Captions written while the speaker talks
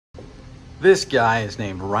This guy is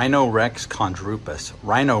named Rhinorex chondrupus.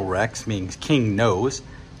 Rhinorex means king nose,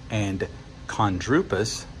 and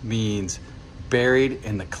chondrupus means buried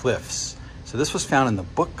in the cliffs. So this was found in the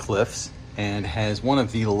Book Cliffs and has one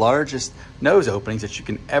of the largest nose openings that you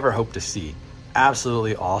can ever hope to see.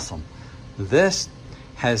 Absolutely awesome. This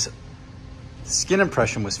has skin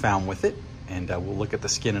impression was found with it, and we'll look at the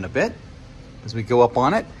skin in a bit. As we go up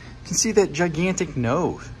on it, you can see that gigantic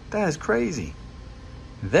nose. That is crazy.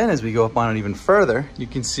 Then as we go up on it even further, you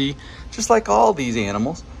can see, just like all these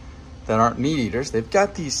animals that aren't meat eaters, they've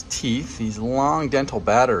got these teeth, these long dental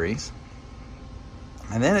batteries,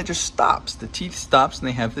 and then it just stops. The teeth stops and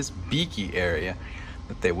they have this beaky area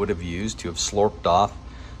that they would have used to have slurped off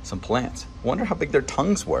some plants. I wonder how big their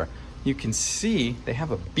tongues were. You can see they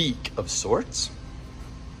have a beak of sorts.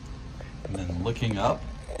 And then looking up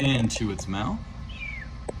into its mouth,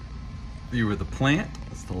 view of the plant,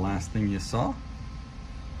 that's the last thing you saw.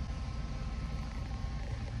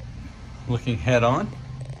 Looking head on.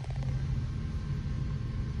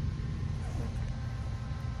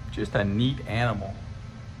 Just a neat animal.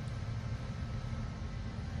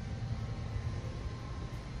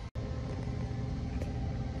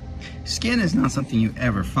 Skin is not something you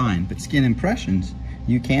ever find, but skin impressions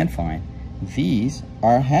you can find. These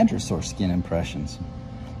are hadrosaur skin impressions.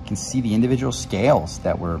 You can see the individual scales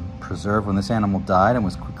that were preserved when this animal died and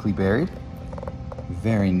was quickly buried.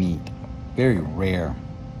 Very neat, very rare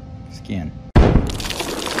skin.